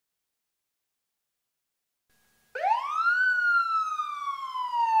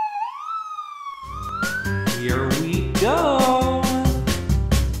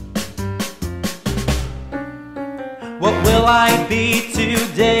will I be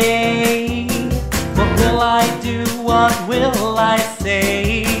today? What will I do? What will I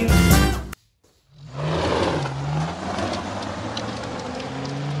say?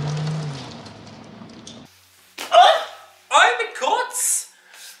 I'm a cut!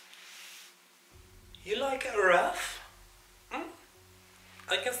 You like it rough?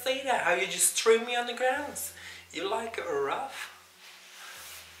 I can see that, how you just threw me on the ground. You like it rough?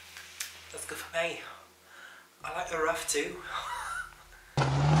 That's good for me. I like it rough too.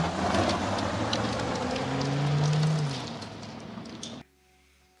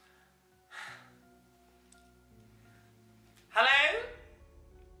 Hello?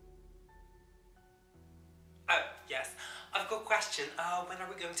 Oh, yes. I've got a question. When are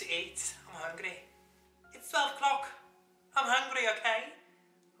we going to eat? I'm hungry. It's 12 o'clock. I'm hungry, okay?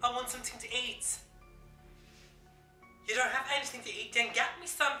 I want something to eat. You don't have anything to eat, then get me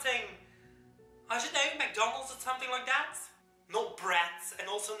something. I don't know, McDonald's or something like that. Not bread and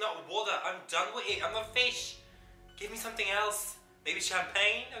also not water. I'm done with it. I'm a fish. Give me something else. Maybe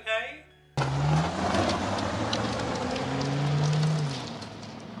champagne, okay?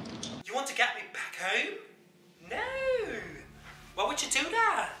 You want to get me back home? No. Why would you do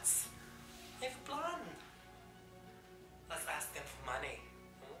that? I have a plan. Let's ask them for money.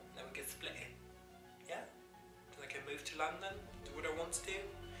 Then we can split it. Yeah? Then I can move to London, do what I want to do.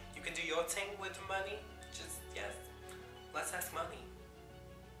 You can do your thing with the money. Just, yes. Let's ask money.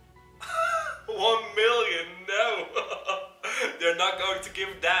 1 million, no. They're not going to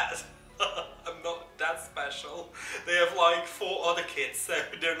give that. I'm not that special. They have like 4 other kids, so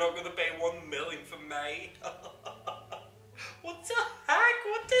they're not going to pay 1 million for me. What the heck?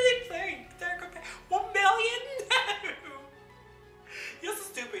 What do they think? They're going to pay 1 million? No. You're so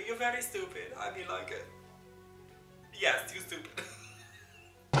stupid. You're very stupid. I mean, like it. Yes, you're stupid.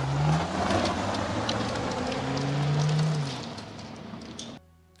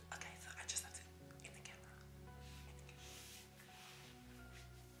 Okay, so I just have to in the camera.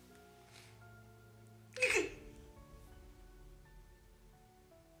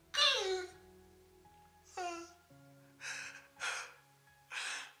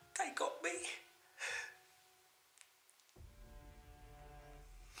 They got me.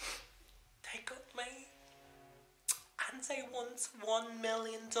 They got me. And they want $1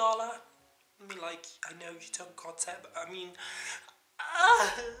 million. I mean, like, I know you don't got that, but I mean,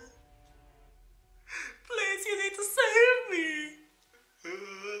 please, you need to save me.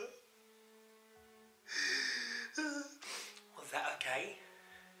 Was that okay?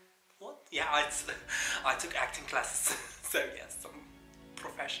 What? Yeah, I took acting classes, so yes, I'm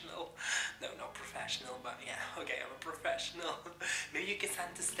professional. No, not professional, but yeah, okay, I'm a professional. Maybe you can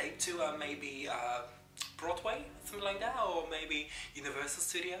send this tape to maybe Broadway, something like that, or maybe Universal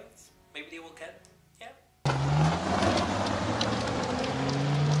Studios. Maybe they will get, yeah.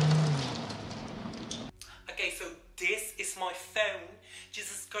 Okay, so this is my phone. You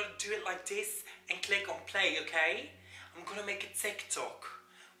just gotta do it like this and click on play, okay? I'm gonna make a TikTok.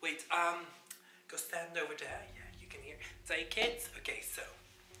 Wait, go stand over there. Yeah, you can hear. Take it. Okay, so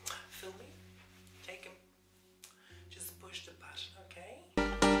film me. Take him. Just push the button, okay?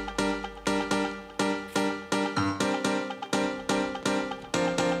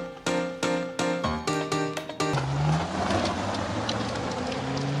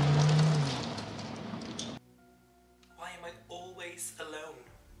 Why am I always alone?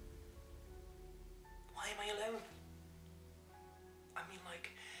 Why am I alone? I mean, like,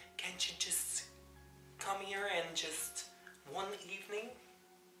 can't you just come here and just one evening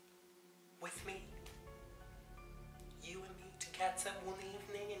with me? You and me together one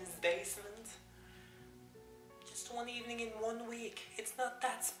evening in his basement? Just one evening in 1 week. It's not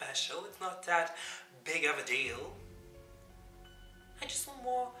that special. It's not that big of a deal. I just want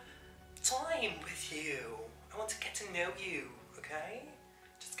more time with you. I want to get to know you, okay?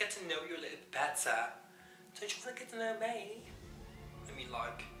 Just get to know you a little bit better. Don't you want to get to know me? I mean,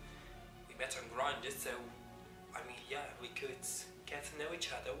 like, we met on Grindr, so, I mean, yeah, we could get to know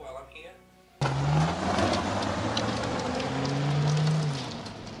each other while I'm here. Oh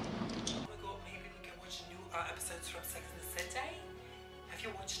my god, maybe we can watch new episodes from Sex and the City? Have you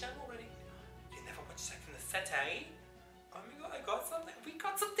watched them already? You never watched Sex and the City? Oh my god, I got something. We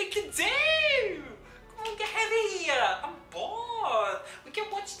got something to do! Come on, get here! I'm bored! We can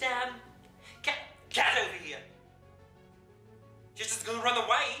watch them. Get over here! You're just gonna run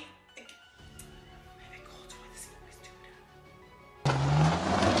away? Oh my god, why does he always do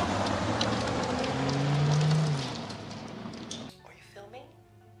that?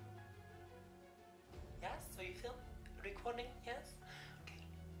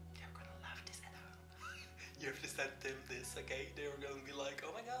 this, okay? They were gonna be like,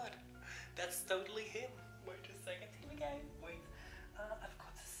 oh my god, that's totally him. Wait a second, here we go. Wait, I've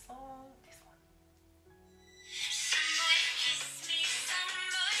got a song. This one.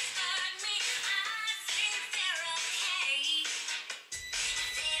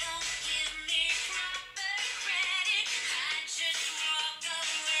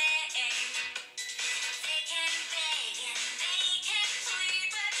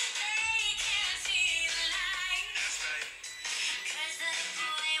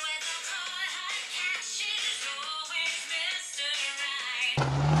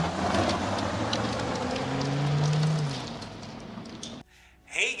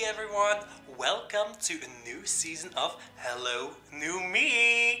 Hey everyone, welcome to a new season of Hello New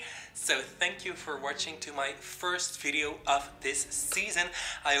Me. So thank you for watching to my first video of this season.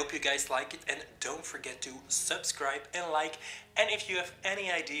 I hope you guys like it, and don't forget to subscribe and like. And if you have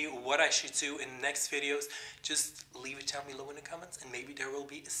any idea what I should do in the next videos, just leave it down below in the comments and maybe there will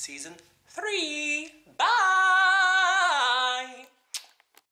be a season 3. Bye!